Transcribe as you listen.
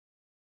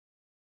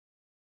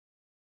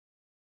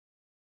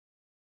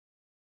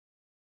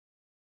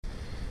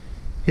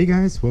Hey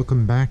guys,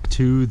 welcome back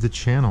to the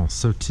channel.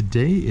 So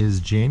today is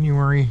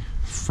January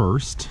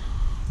 1st,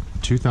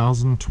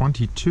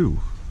 2022.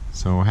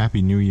 So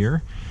happy new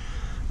year.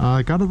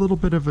 I got a little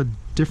bit of a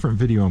different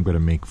video I'm going to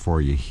make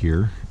for you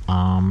here.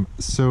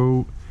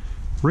 So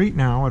right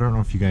now, I don't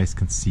know if you guys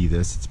can see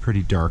this, it's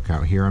pretty dark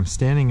out here. I'm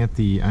standing at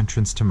the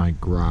entrance to my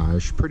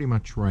garage, pretty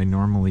much where I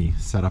normally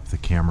set up the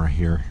camera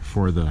here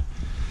for the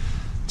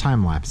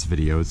time-lapse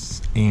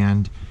videos,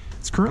 and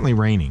it's currently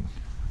raining.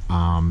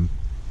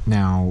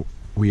 Now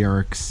we are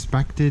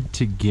expected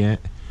to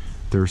get,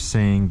 they're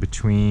saying,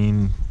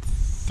 between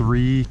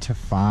 3 to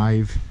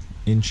 5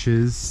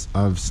 inches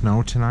of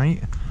snow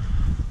tonight,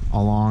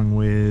 along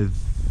with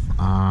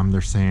they're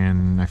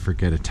saying, I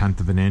forget, 1/10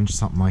 of an inch,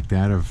 something like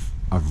that, of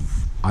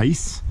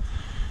ice.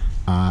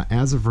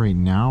 As of right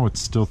now,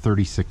 it's still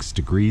 36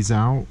 degrees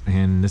out,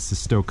 and this is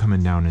still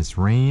coming down as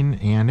rain,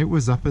 and it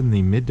was up in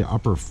the mid to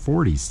upper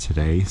 40s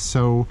today.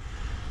 So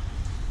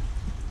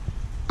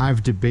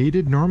I've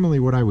debated, normally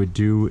what I would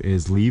do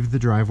is leave the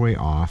driveway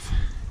off,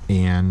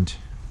 and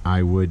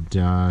I would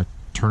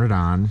turn it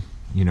on,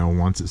 you know,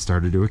 once it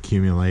started to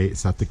accumulate,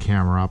 set the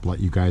camera up, let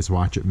you guys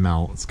watch it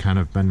melt. It's kind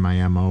of been my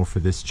MO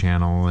for this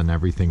channel and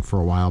everything for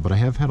a while, but I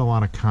have had a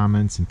lot of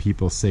comments and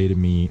people say to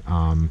me,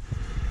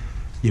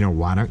 you know,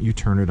 why don't you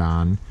turn it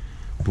on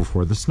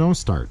before the snow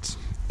starts?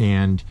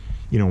 And,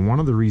 you know, one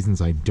of the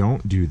reasons I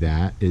don't do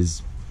that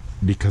is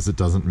because it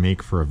doesn't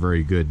make for a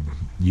very good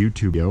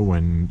YouTube video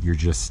when you're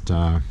just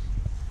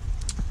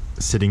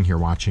sitting here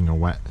watching a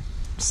wet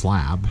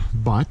slab.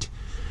 But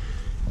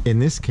in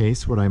this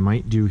case, what I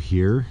might do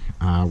here,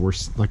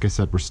 like I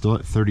said, we're still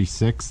at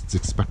 36. It's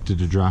expected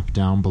to drop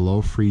down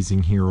below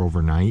freezing here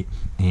overnight,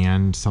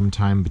 and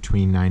sometime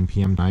between 9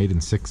 p.m. tonight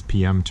and 6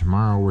 p.m.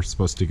 tomorrow, we're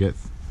supposed to get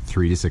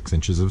 3 to 6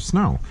 inches of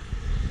snow.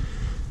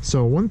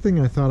 So one thing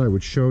I thought I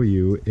would show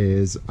you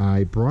is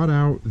I brought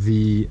out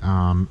the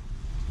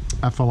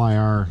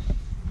FLIR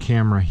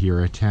camera here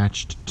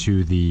attached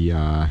to the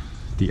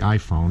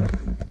iPhone,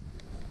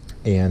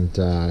 and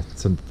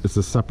it's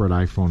a separate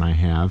iPhone I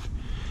have,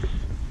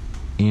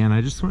 and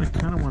I just want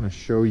to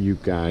show you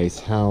guys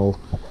how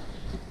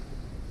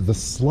the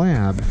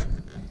slab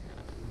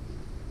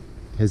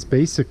has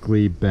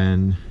basically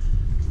been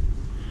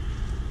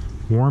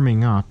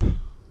warming up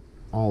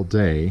all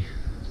day.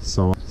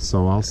 So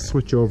I'll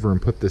switch over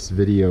and put this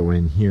video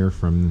in here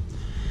from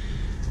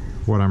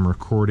what I'm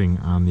recording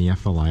on the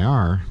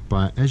FLIR,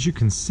 but as you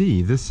can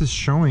see, this is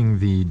showing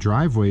the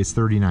driveway is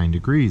 39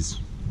 degrees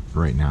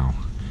right now.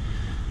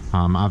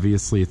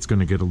 Obviously it's going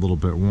to get a little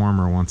bit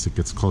warmer once it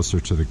gets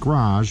closer to the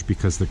garage,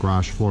 because the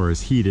garage floor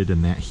is heated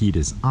and that heat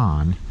is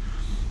on.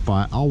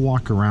 But I'll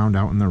walk around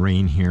out in the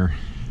rain here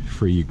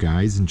for you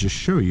guys and just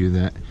show you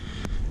that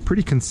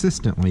pretty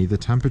consistently the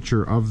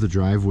temperature of the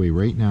driveway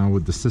right now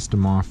with the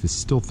system off is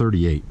still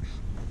 38,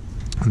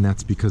 and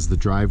that's because the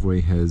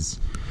driveway has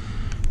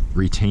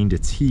retained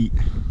its heat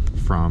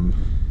from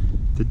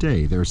the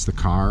day. There's the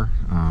car.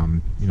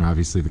 You know,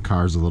 obviously the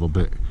car's a little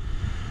bit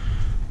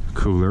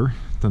cooler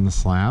than the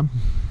slab,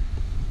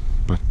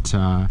 but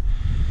yeah,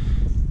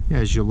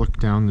 as you look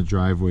down the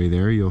driveway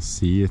there, you'll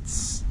see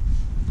it's,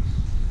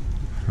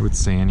 I would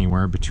say,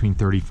 anywhere between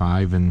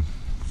 35 and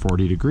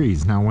 40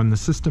 degrees. Now when the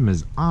system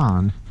is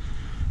on,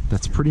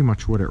 that's pretty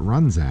much what it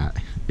runs at,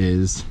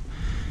 is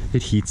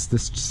it heats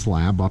this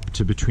slab up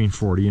to between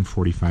 40 and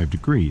 45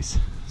 degrees.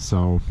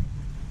 So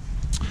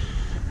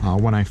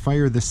when I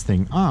fire this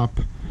thing up,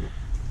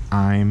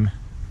 I'm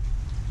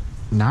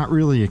not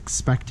really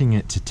expecting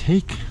it to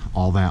take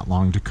all that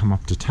long to come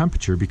up to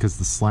temperature because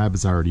the slab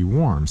is already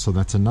warm. So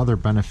that's another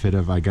benefit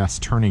of, I guess,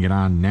 turning it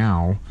on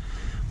now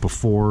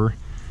before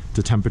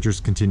the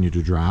temperatures continue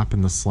to drop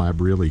and the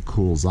slab really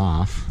cools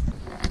off.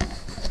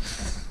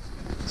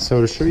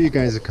 So to show you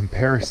guys a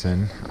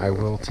comparison, I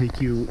will take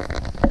you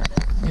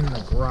in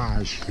the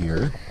garage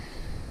here,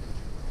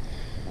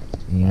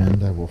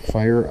 and I will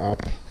fire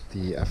up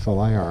the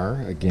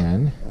FLIR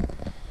again,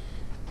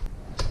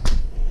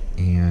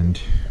 and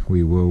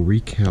we will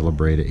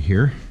recalibrate it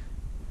here.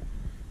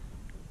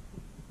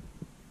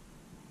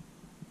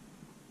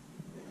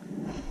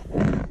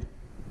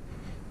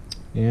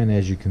 And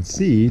as you can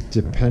see,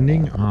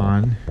 depending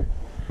on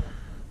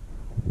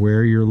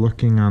where you're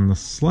looking on the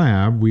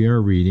slab, we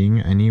are reading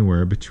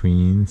anywhere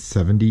between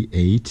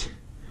 78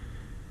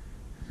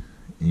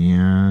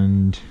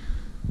 and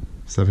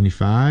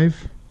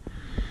 75.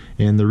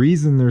 And the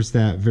reason there's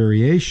that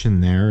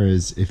variation there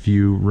is, if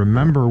you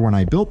remember when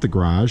I built the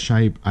garage,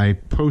 I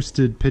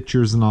posted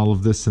pictures and all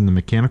of this in the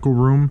mechanical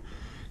room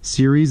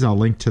series. I'll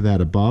link to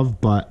that above,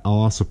 but I'll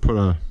also put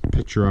a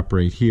picture up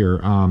right here.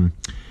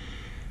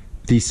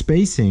 The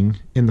spacing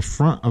in the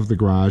front of the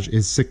garage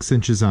is 6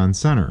 inches on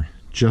center,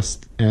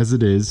 just as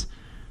it is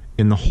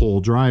in the whole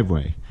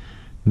driveway.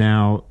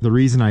 Now, the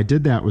reason I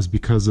did that was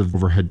because of the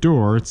overhead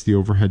door. It's the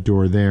overhead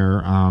door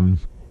there.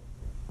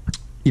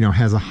 You know,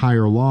 has a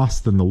higher loss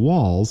than the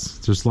walls.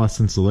 There's less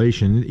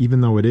insulation,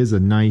 even though it is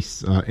a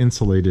nice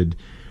insulated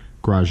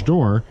garage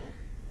door.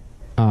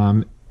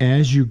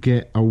 as you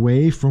get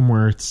away from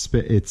where it's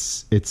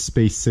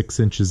spaced 6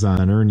 inches on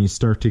center and you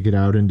start to get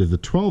out into the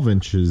 12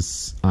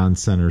 inches on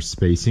center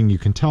spacing, you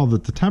can tell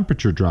that the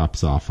temperature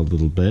drops off a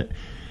little bit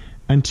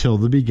until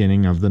the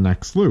beginning of the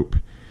next loop.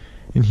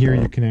 And here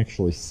you can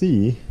actually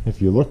see,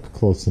 if you look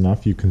close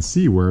enough, you can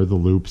see where the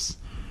loops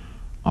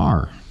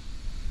are.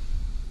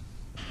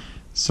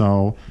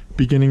 So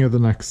beginning of the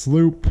next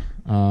loop,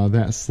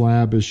 that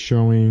slab is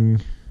showing,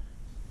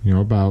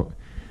 about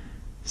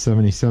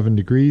 77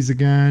 degrees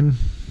again.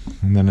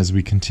 And then as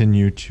we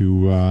continue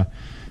to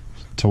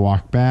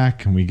walk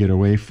back and we get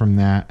away from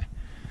that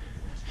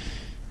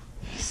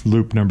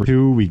loop number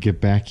 2, we get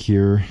back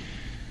here,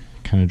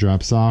 kind of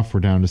drops off,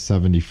 we're down to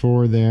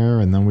 74 there,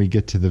 and then we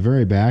get to the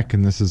very back,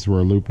 and this is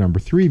where loop number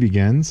 3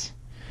 begins,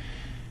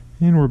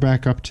 and we're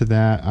back up to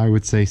that, I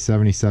would say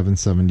 77,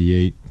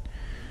 78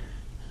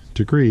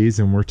 degrees,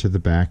 and we're to the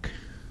back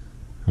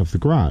of the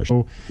garage.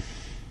 So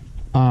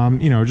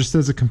just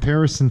as a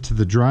comparison to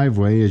the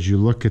driveway, as you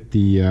look at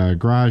the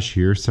garage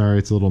here, sorry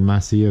it's a little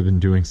messy, I've been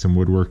doing some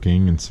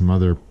woodworking and some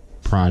other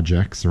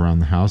projects around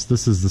the house.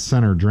 This is the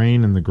center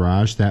drain in the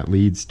garage that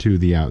leads to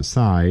the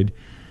outside,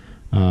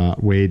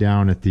 way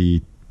down at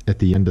the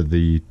end of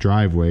the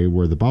driveway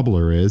where the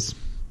bubbler is,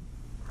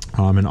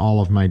 and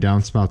all of my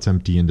downspouts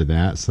empty into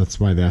that, so that's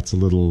why that's a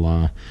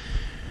little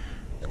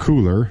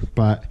cooler.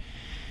 But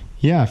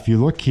yeah, if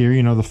you look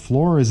here, the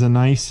floor is a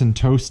nice and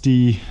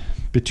toasty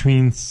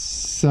between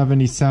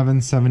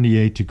 77,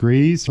 78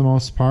 degrees for the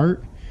most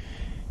part.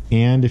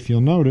 And if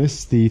you'll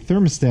notice, the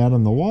thermostat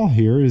on the wall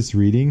here is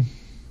reading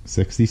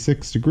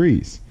 66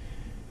 degrees.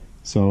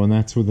 So, and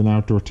that's with an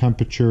outdoor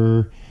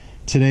temperature.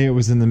 Today it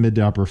was in the mid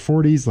to upper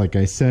 40s, like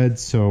I said.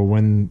 So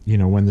when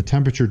the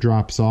temperature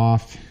drops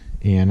off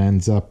and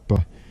ends up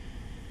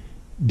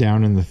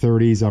down in the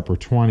 30s, upper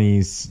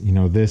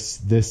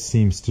 20s, this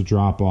seems to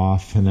drop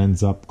off and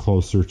ends up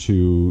closer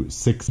to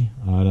 60. It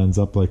ends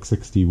up like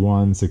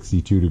 61,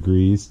 62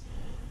 degrees.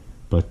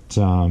 But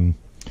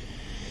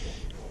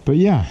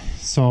yeah.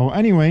 So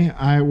anyway,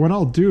 what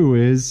I'll do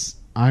is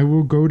I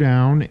will go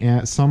down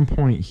at some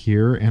point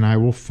here and I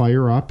will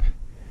fire up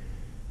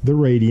the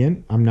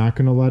radiant. I'm not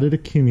going to let it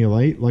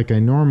accumulate like I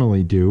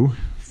normally do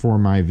for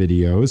my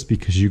videos,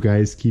 because you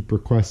guys keep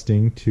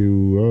requesting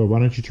to, why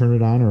don't you turn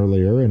it on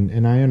earlier?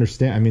 And I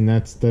understand. I mean,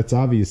 that's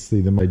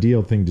obviously the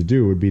ideal thing to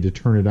do would be to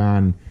turn it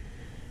on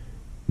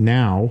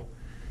now,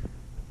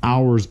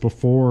 hours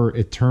before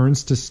it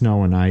turns to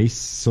snow and ice,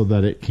 so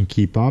that it can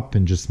keep up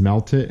and just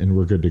melt it and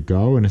we're good to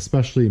go. And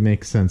especially it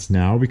makes sense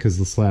now because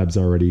the slab's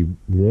already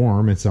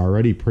warm. It's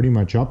already pretty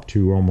much up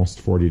to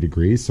almost 40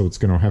 degrees, so it's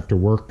going to have to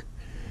work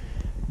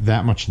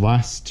that much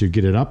less to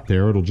get it up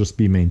there. It'll just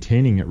be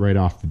maintaining it right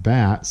off the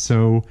bat.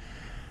 So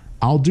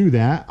I'll do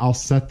that. I'll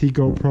set the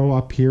GoPro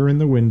up here in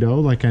the window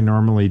like I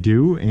normally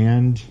do,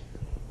 and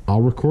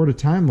I'll record a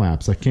time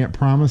lapse. I can't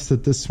promise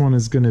that this one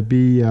is going to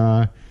be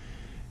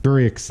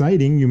very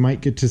exciting. You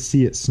might get to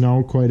see it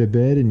snow quite a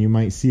bit, and you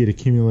might see it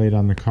accumulate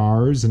on the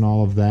cars and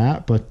all of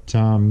that, but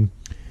I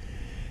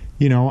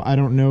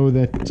don't know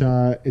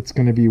that it's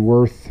going to be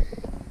worth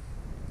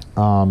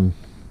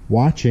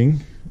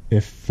watching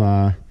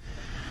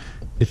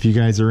if you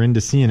guys are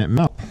into seeing it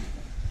melt.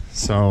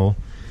 So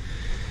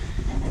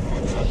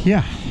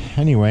yeah,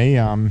 anyway,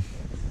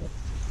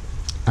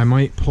 I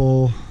might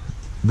pull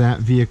that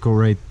vehicle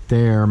right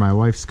there, my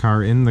wife's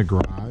car, in the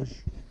garage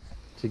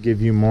to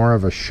give you more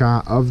of a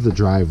shot of the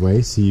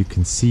driveway so you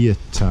can see it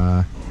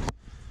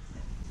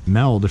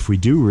melt if we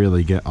do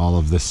really get all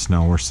of this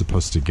snow we're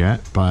supposed to get.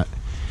 But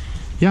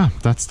yeah,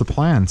 that's the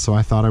plan. So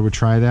I thought I would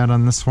try that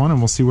on this one and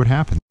we'll see what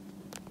happens.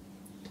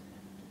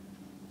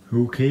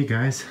 Okay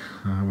guys,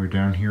 we're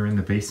down here in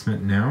the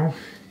basement now.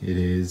 It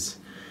is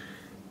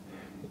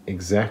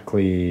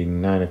exactly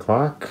 9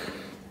 o'clock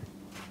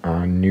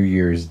on New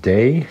Year's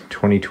Day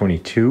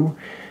 2022,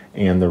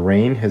 and the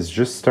rain has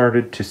just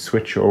started to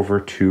switch over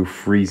to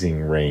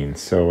freezing rain.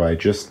 So I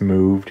just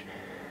moved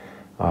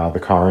the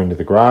car into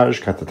the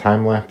garage, got the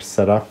time lapse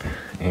set up,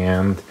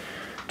 and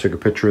took a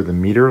picture of the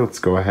meter. Let's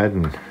go ahead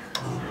and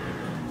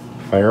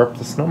fire up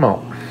the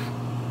Snowmelt.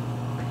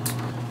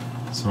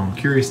 So I'm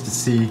curious to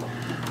see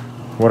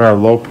what our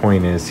low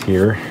point is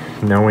here,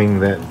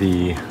 knowing that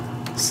the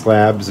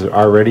slabs are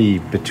already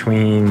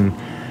between,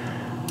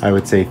 I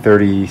would say,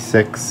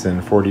 36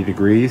 and 40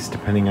 degrees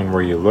depending on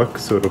where you look.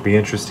 So it'll be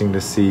interesting to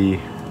see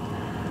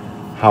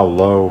how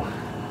low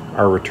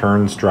our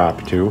returns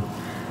drop to,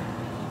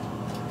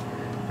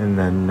 and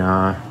then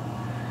yeah,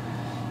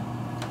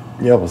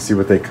 we'll see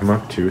what they come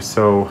up to.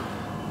 So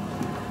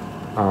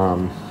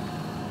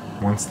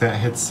once that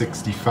hits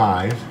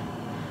 65,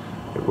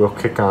 it will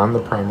kick on the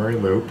primary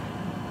loop.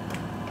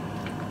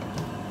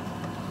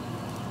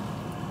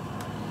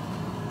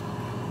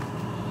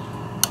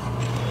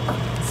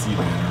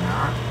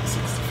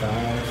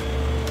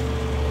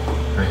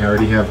 I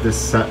already have this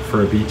set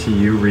for a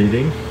BTU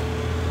reading,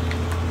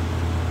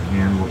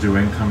 and we'll do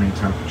incoming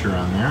temperature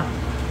on that.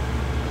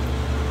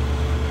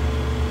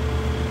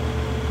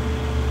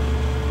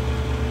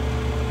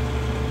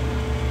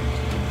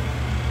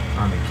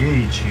 on the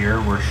gauge here,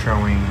 we're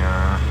showing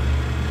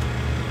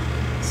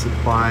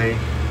supply,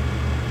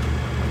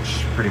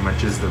 which pretty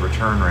much is the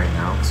return right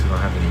now because we don't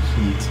have any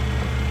heat.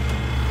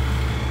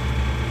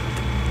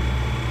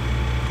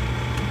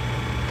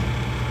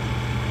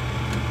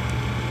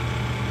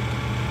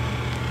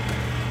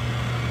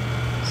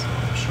 So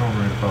I'm showing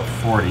right about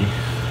 40,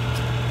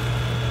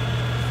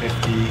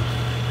 50.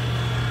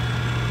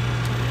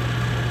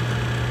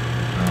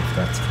 I don't know if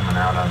that's coming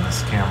out on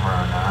this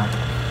camera or not.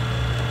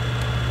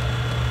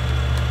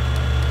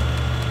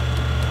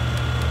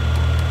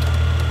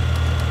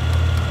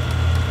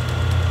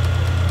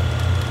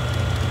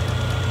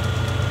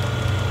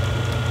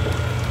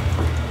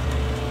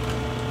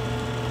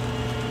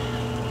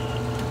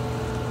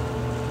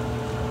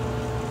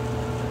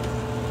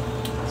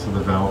 So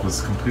the valve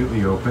is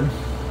completely open.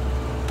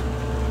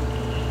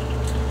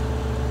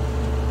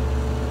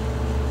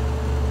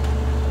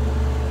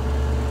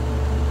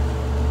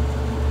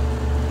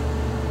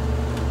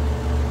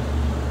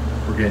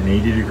 We're getting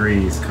 80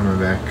 degrees coming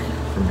back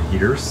from the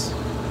heaters,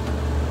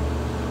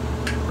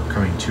 or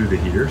coming to the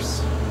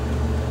heaters.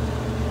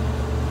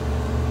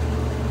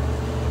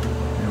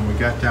 And we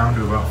got down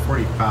to about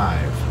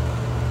 45.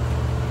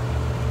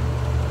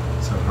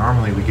 So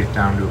normally we get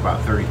down to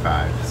about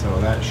 35.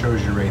 So that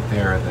shows you right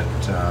there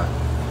that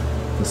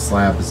the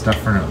slab is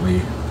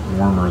definitely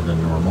warmer than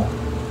normal.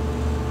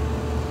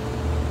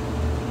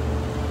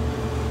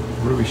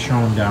 What are we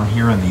showing down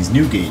here on these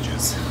new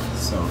gauges?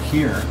 So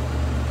here,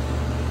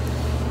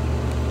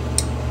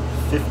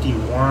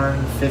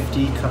 51,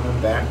 50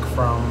 coming back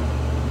from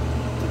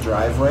the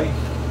driveway.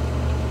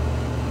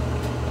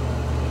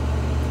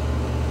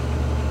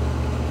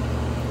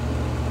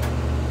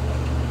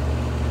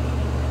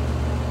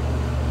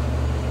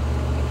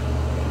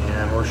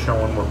 And we're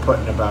showing we're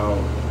putting about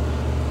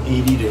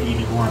 80 to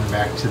 81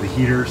 back to the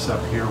heaters.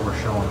 Up here we're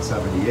showing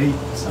 78,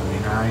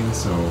 79,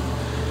 so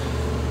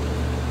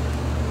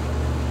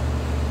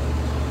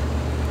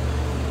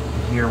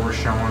here we're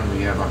showing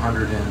we have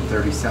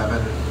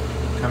 137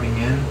 coming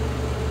in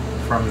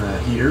from the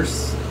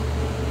heaters,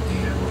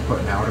 and we're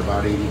putting out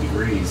about 80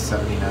 degrees,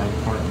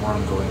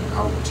 79.1 going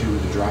out to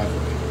the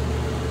driveway,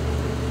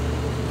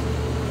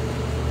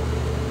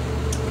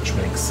 which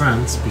makes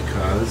sense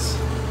because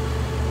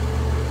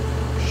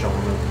we're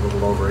showing a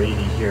little over 80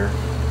 here,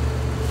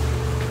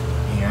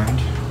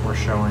 and we're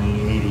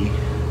showing 80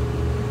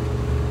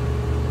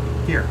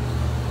 here.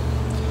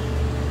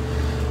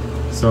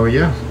 So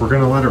yeah, we're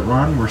gonna let it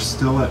run. We're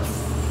still at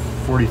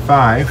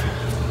 45.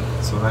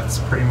 So that's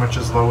pretty much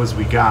as low as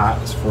we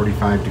got. It's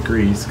 45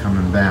 degrees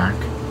coming back,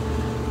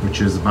 which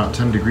is about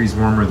 10 degrees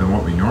warmer than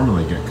what we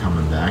normally get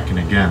coming back. And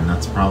again,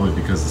 that's probably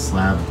because the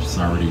slab's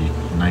already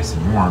nice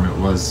and warm. It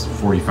was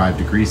 45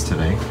 degrees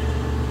today.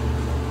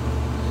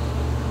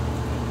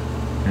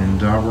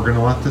 And we're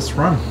gonna let this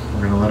run.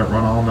 We're gonna let it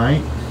run all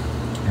night.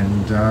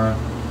 And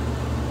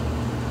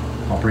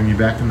I'll bring you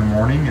back in the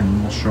morning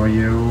and we'll show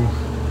you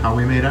how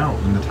we made out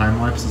when the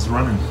time lapse is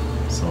running.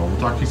 So we'll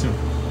talk to you soon.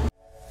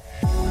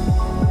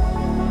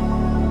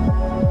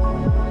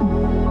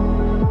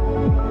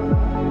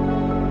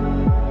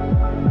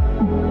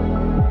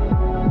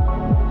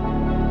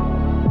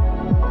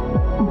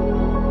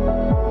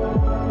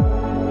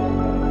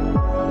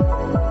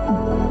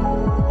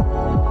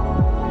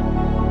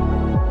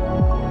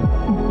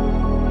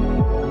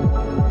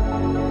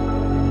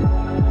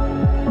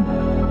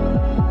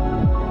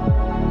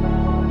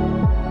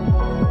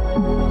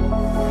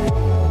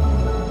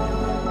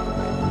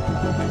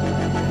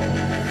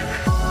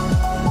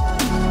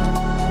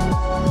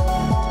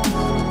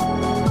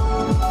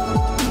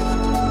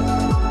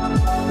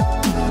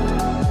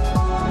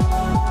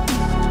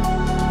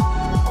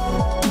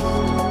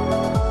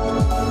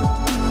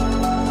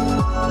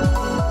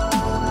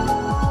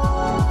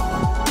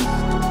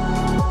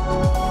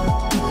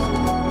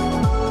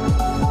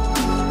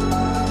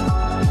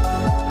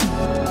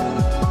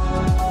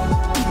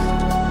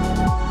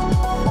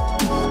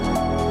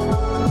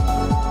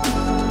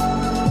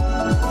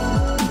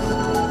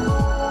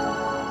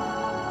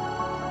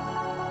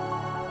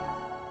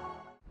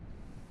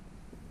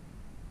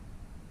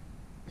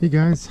 Hey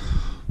guys,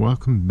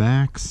 welcome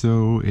back.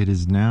 So it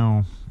is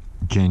now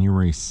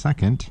January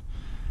 2nd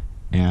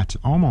at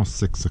almost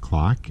 6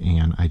 o'clock,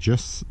 and I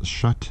just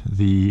shut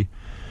the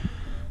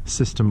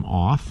system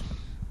off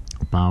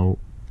about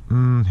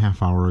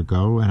half hour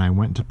ago, and I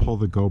went to pull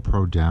the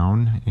GoPro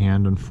down,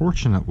 and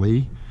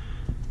unfortunately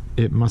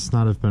it must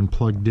not have been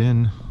plugged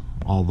in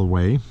all the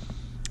way,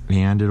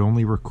 and it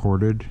only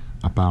recorded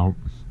about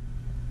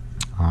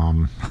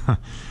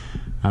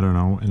I don't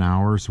know, an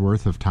hour's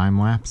worth of time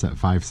lapse at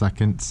 5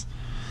 seconds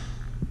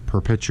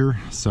per picture,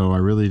 so I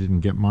really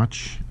didn't get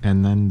much.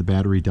 And then the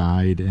battery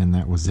died and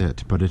that was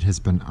it. But it has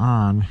been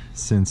on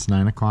since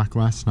 9 o'clock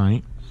last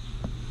night,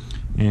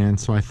 and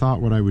so I thought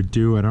what I would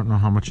do, I don't know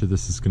how much of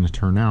this is going to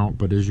turn out,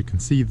 but as you can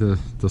see, the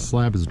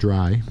slab is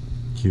dry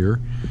here.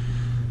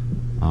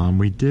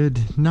 We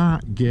did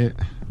not get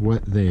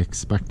what they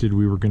expected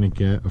we were going to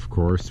get, of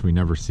course. We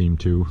never seem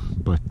to,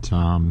 but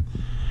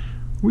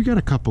We got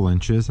a couple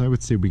inches. I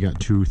would say we got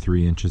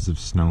 2-3 inches of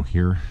snow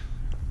here.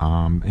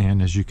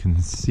 And as you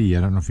can see,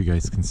 I don't know if you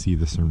guys can see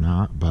this or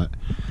not, but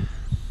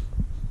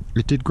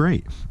it did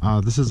great.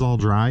 This is all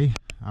dry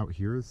out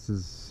here. This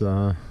is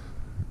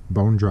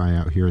bone dry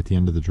out here at the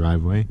end of the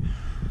driveway.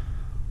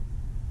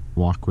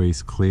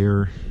 Walkway's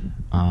clear.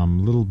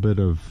 Little bit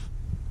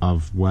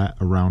of wet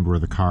around where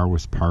the car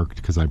was parked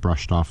because I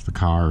brushed off the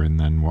car and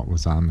then what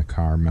was on the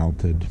car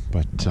melted.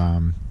 But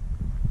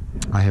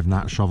I have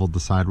not shoveled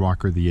the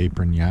sidewalk or the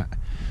apron yet.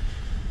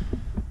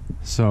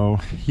 So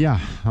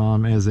yeah,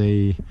 as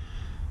a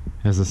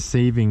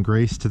saving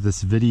grace to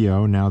this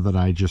video, now that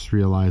I just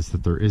realized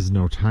that there is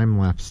no time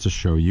lapse to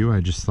show you,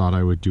 I just thought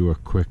I would do a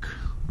quick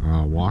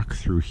walk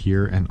through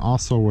here. And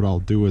also what I'll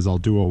do is I'll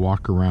do a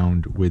walk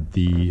around with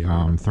the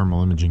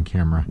thermal imaging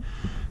camera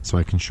so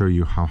I can show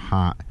you how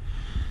hot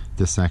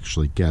this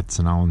actually gets,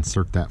 and I'll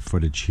insert that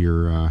footage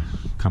here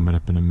coming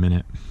up in a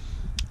minute.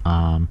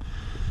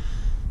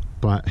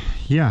 But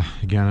yeah,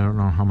 again, I don't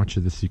know how much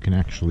of this you can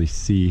actually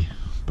see,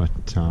 but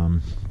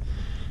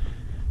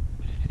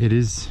it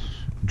is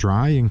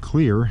dry and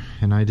clear,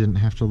 and I didn't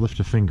have to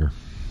lift a finger.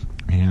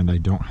 And I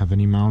don't have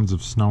any mounds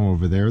of snow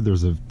over there.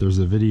 There's a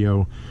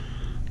video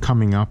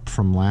coming up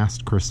from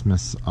last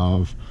Christmas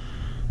of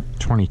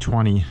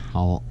 2020.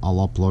 I'll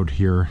upload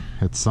here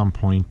at some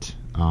point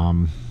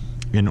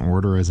in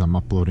order as I'm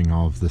uploading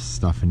all of this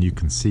stuff, and you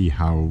can see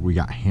how we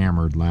got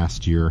hammered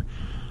last year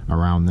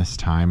around this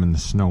time, and the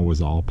snow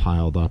was all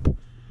piled up,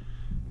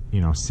 you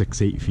know,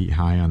 6-8 feet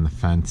high on the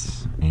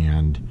fence,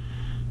 and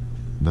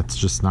that's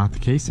just not the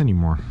case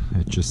anymore.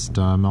 It just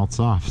melts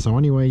off. So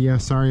anyway, yeah,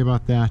 sorry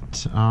about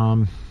that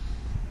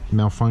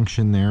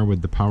malfunction there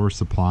with the power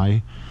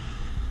supply,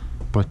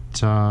 but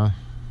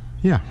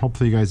yeah,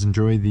 hopefully you guys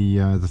enjoy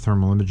the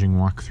thermal imaging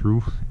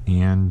walkthrough,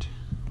 and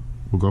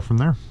we'll go from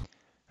there.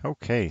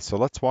 Okay, so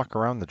let's walk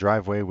around the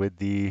driveway with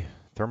the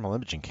thermal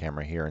imaging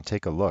camera here and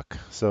take a look.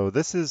 So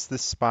this is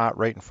this spot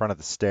right in front of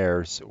the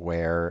stairs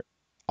where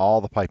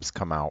all the pipes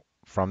come out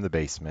from the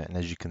basement, and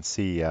as you can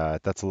see,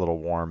 that's a little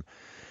warm.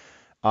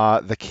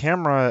 The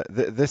camera,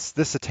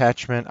 this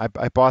attachment,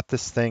 I bought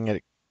this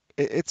thing.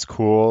 It's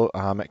cool.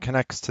 It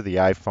connects to the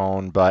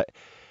iPhone, but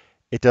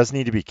it does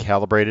need to be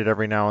calibrated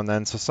every now and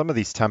then. So some of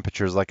these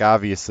temperatures, like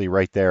obviously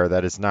right there,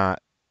 that is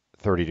not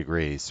 30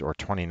 degrees or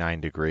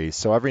 29 degrees.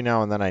 So every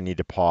now and then I need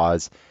to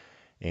pause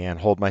and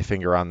hold my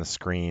finger on the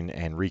screen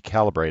and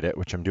recalibrate it,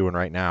 which I'm doing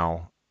right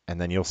now. And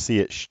then you'll see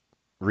it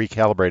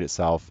recalibrate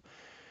itself.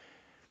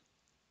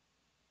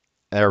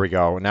 There we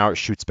go. Now it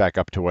shoots back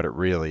up to what it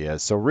really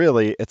is. So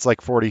really, it's like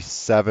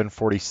 47,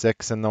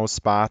 46 in those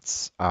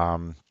spots.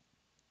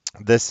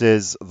 This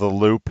is the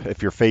loop.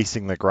 If you're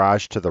facing the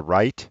garage to the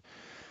right,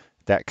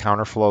 that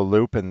counterflow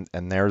loop, and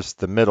there's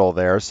the middle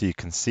there, so you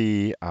can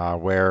see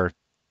where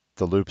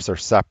the loops are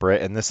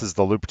separate, and this is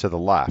the loop to the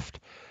left.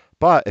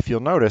 But if you'll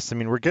notice, I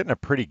mean, we're getting a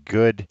pretty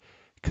good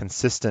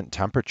consistent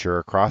temperature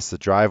across the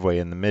driveway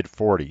in the mid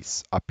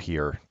 40s up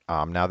here.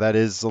 Now that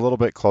is a little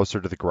bit closer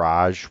to the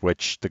garage,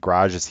 which the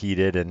garage is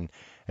heated, and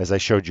as I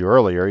showed you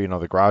earlier, you know,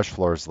 the garage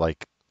floor is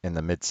like in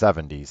the mid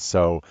 70s.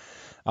 So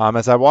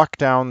as I walk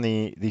down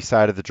the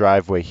side of the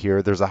driveway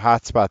here, there's a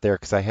hot spot there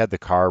because I had the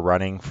car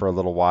running for a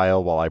little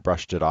while I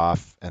brushed it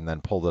off and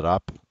then pulled it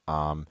up.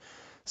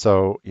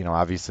 So, you know,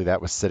 obviously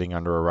that was sitting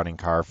under a running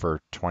car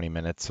for 20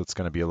 minutes, so it's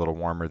going to be a little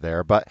warmer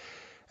there. But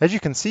as you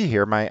can see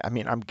here,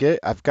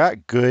 I've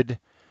got good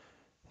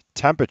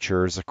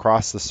temperatures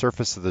across the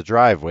surface of the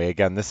driveway.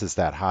 Again, this is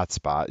that hot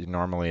spot.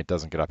 Normally it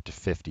doesn't get up to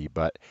 50,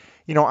 but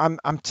you know,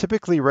 I'm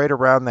typically right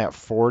around that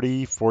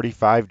 40,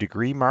 45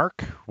 degree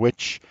mark,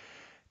 which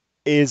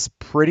is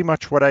pretty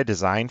much what I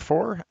designed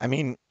for. I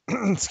mean,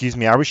 excuse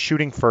me, I was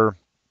shooting for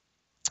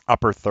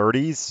upper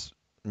 30s,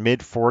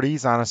 mid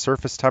 40s on a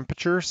surface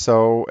temperature.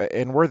 So,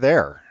 and we're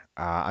there.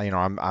 You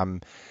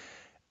know,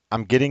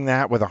 I'm getting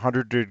that with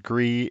 100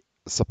 degree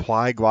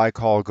supply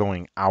glycol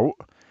going out,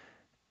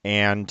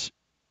 and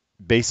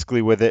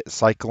basically with it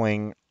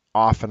cycling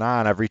off and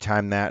on every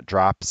time that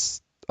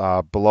drops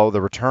below,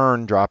 the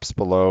return drops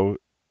below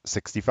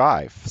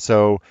 65.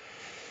 So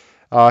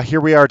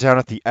here we are down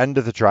at the end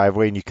of the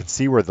driveway, and you can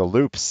see where the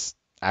loops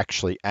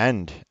actually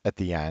end at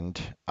the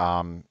end.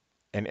 And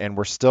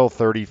we're still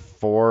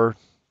 34,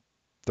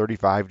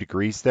 35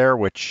 degrees there,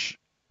 which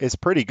is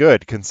pretty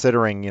good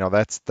considering, you know,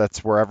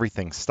 that's where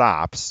everything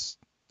stops.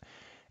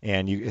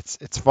 And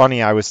it's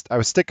funny, I was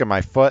sticking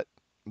my foot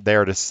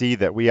there to see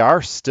that we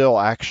are still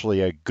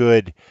actually a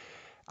good,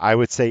 I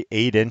would say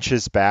 8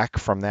 inches back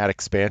from that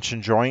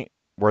expansion joint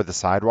where the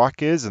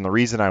sidewalk is. And the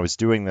reason I was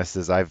doing this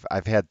is I've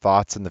had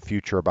thoughts in the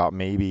future about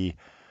maybe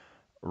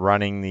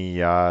running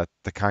the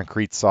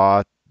concrete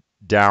saw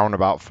down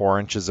about 4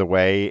 inches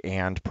away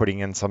and putting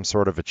in some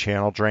sort of a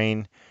channel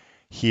drain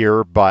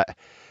here. But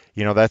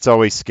you know, that's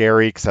always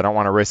scary because I don't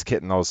want to risk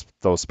hitting those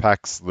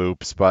PEX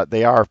loops, but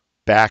they are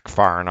back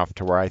far enough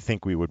to where I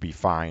think we would be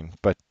fine.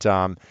 But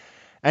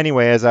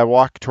anyway, as I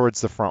walk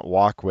towards the front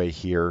walkway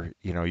here,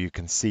 you know, you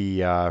can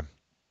see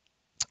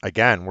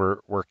again,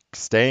 we're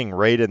staying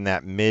right in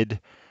that mid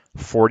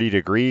 40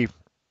 degree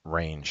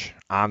range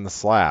on the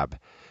slab.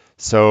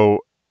 So,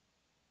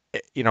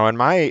 you know, in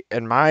my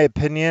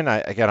opinion,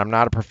 again, I'm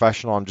not a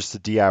professional. I'm just a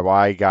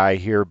DIY guy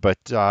here, but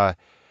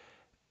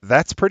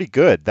that's pretty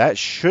good. That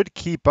should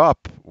keep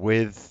up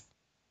with,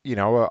 you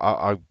know,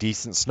 a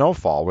decent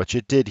snowfall, which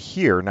it did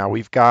here. Now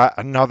we've got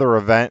another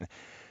event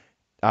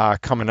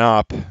coming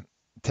up.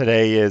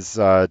 Today is,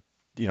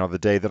 you know, the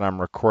day that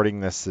I'm recording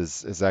this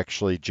is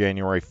actually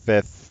January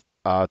 5th.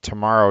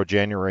 Tomorrow,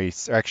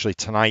 actually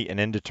tonight and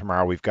into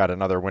tomorrow, we've got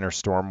another winter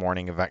storm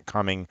warning event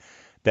coming.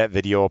 That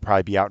video will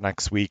probably be out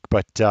next week,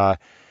 but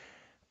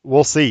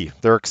we'll see.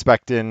 They're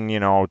expecting, you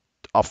know,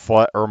 a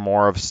foot or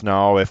more of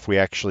snow if we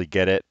actually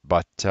get it,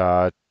 but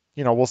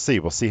you know, we'll see.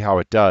 We'll see how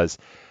it does.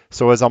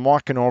 So as I'm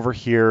walking over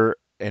here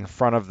in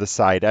front of the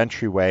side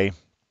entryway,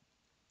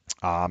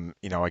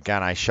 you know,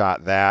 again, I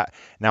shot that.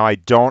 Now I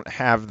don't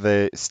have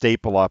the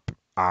staple up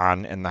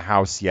on in the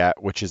house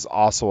yet, which is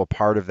also a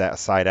part of that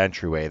side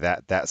entryway.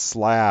 That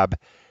slab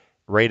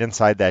right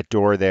inside that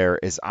door there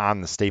is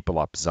on the staple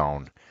up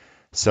zone.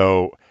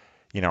 So,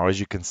 you know, as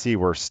you can see,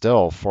 we're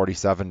still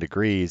 47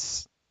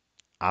 degrees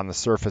on the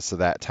surface of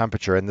that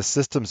temperature, and the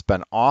system's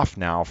been off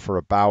now for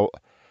about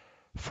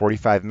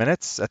 45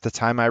 minutes at the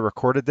time I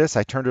recorded this.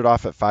 I turned it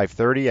off at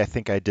 5:30. I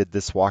think I did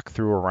this walkthrough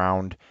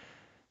around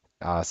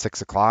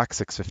 6 o'clock,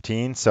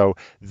 6:15. So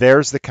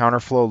there's the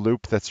counterflow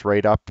loop that's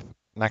right up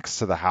next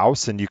to the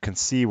house, and you can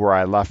see where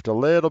I left a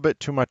little bit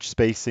too much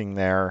spacing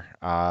there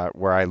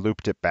where I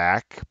looped it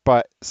back,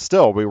 but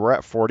still we were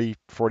at 40,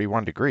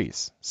 41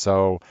 degrees.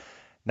 So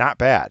not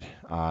bad,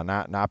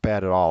 not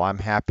bad at all. I'm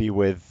happy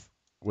with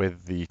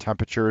the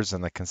temperatures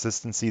and the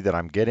consistency that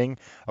I'm getting.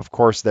 Of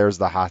course, there's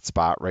the hot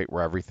spot right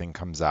where everything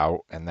comes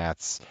out, and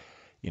that's,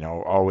 you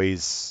know,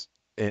 always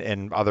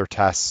in other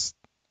tests,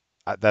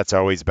 that's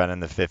always been in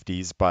the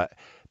 50s, but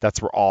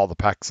that's where all the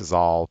PEX is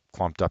all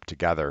clumped up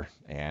together,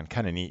 and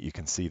kind of neat. You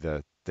can see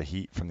the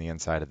heat from the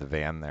inside of the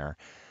van there.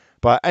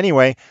 But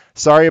anyway,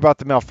 sorry about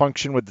the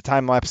malfunction with the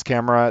time-lapse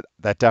camera.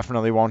 That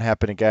definitely won't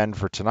happen again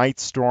for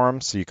tonight's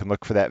storm, so you can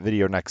look for that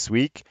video next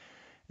week.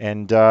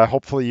 And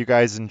hopefully you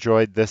guys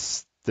enjoyed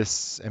this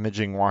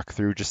imaging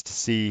walkthrough just to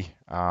see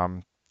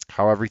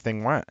how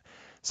everything went.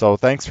 So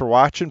thanks for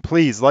watching.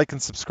 Please like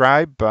and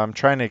subscribe. I'm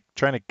trying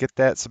to get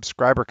that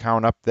subscriber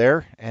count up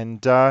there. And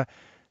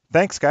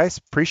thanks, guys.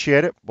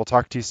 Appreciate it. We'll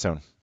talk to you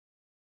soon.